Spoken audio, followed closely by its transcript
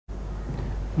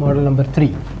Model number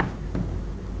 3.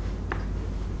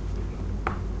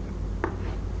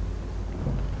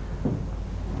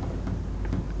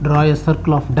 Draw a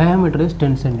circle of diameter is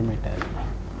 10 centimeter.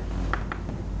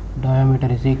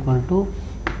 Diameter is equal to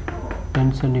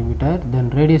 10 centimeter. Then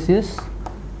radius is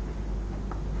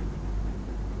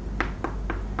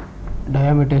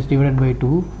diameter is divided by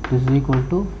 2. This is equal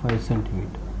to 5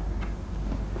 centimeter.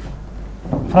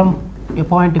 From a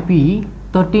point P,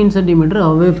 13 centimeter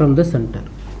away from the center.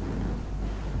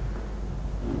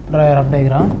 Draw a rough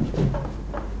diagram.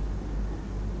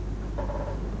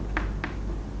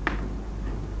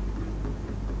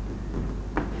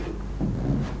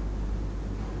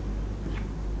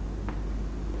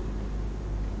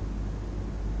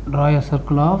 Draw a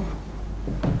circle of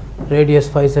radius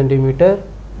 5 centimeter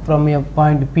from a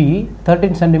point P,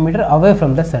 13 centimeter away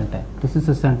from the center. This is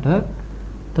the center,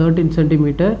 13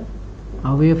 centimeter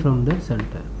away from the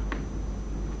center.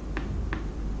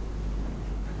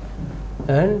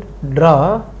 And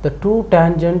draw the two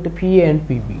tangent PA and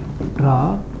PB.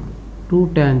 Draw two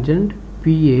tangent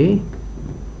PA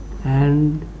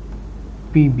and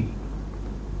PB.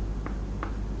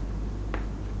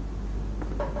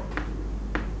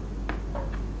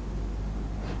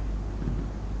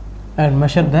 And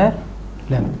measure the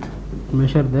length.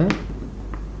 Measure the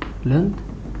length.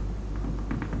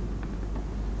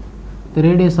 The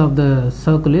radius of the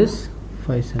circle is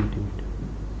 5 centimeter.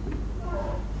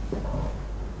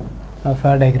 A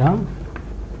fair diagram.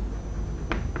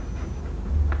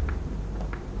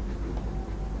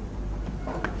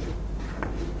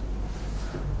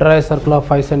 Draw a circle of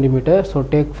 5 centimeter. So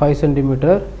take 5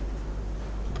 centimeter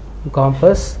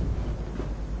compass.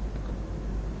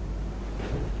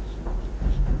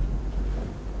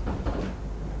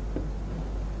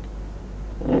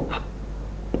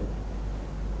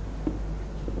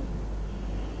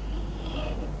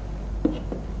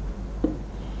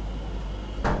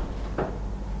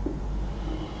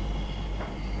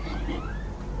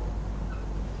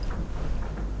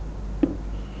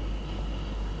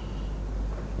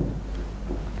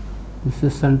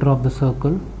 This is center of the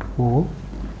circle O.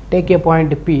 Take a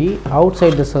point P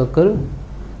outside the circle.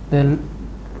 Then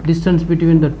distance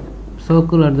between the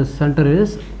circle and the center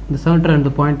is, the center and the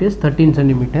point is 13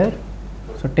 centimeter.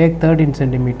 So take 13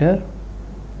 centimeter.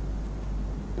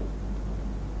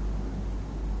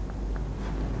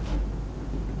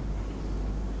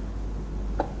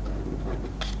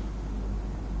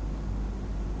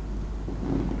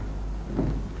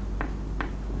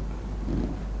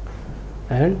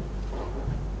 And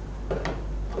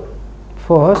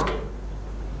first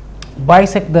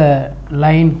bisect the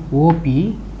line OP.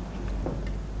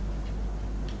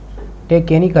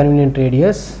 Take any convenient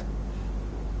radius.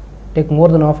 Take more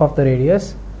than half of the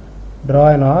radius. Draw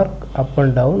an arc up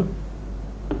and down.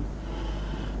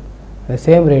 The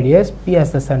same radius, P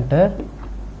as the center.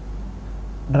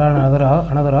 Draw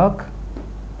another arc.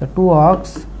 The two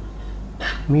arcs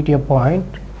meet a point.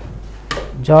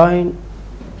 Join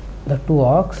the two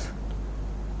arcs.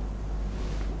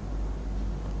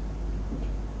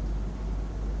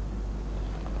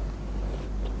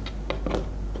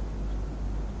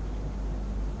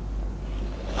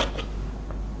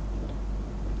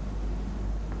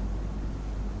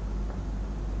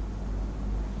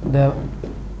 The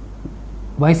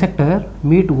bisector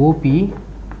meet OP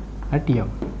at M.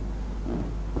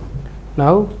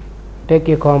 Now take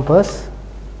a compass.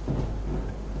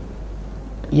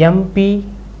 MP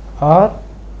or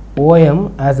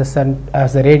OM as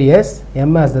the radius,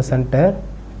 M as the center.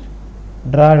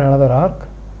 Draw another arc,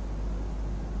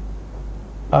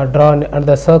 or draw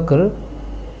another circle.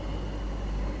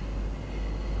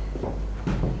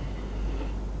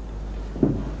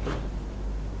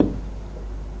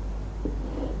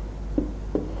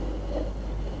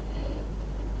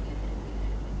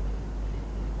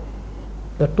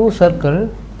 The two circles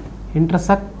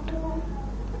intersect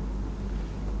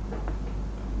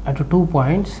at 2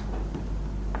 points.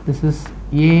 This is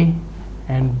A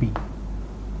and B.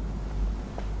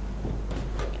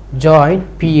 Join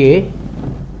PA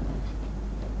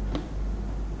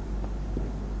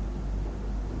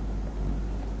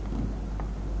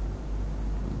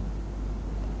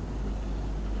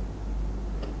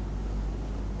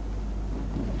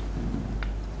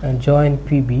and join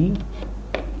PB.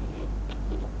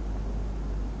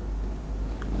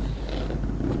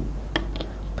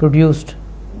 Produced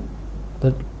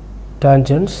the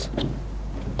tangents.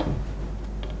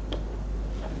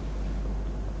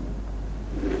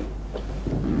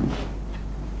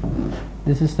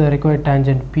 This is the required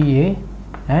tangent PA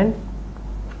and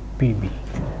PB.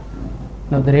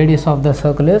 Now the radius of the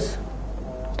circle is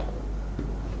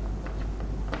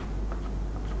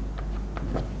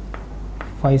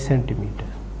 5 centimeter,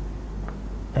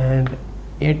 and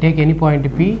take any point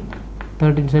P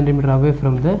 13 centimeter away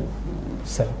from the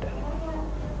center.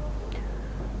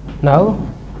 Now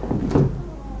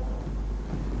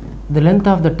the length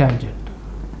of the tangent.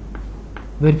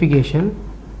 Verification.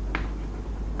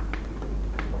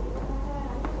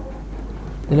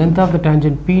 The length of the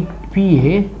tangent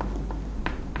PA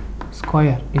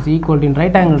square is equal to, in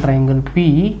right angle triangle,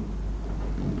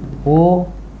 PAO,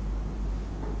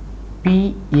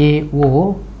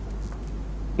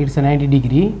 it's a 90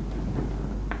 degree.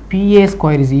 PA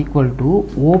square is equal to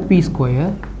OP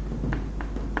square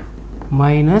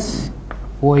minus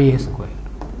OA square.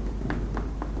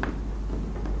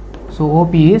 So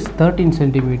OP is 13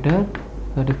 centimeter,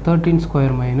 that is 13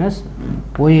 square minus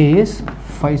OA is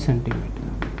 5 centimeter.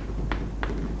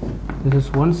 This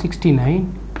is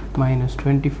 169 minus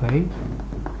 25.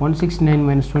 169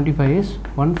 minus 25 is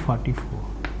 144.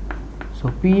 So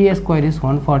PA square is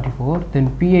 144, then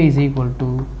PA is equal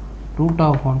to root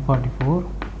of 144.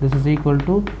 This is equal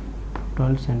to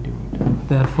 12 centimeter.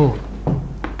 Therefore,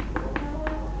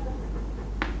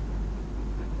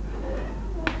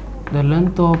 the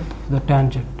length of the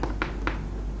tangent,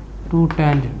 two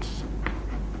tangents,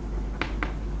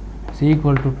 is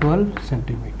equal to 12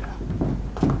 centimeter.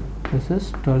 This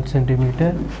is 12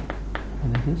 centimeter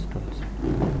and this is 12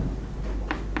 centimeter.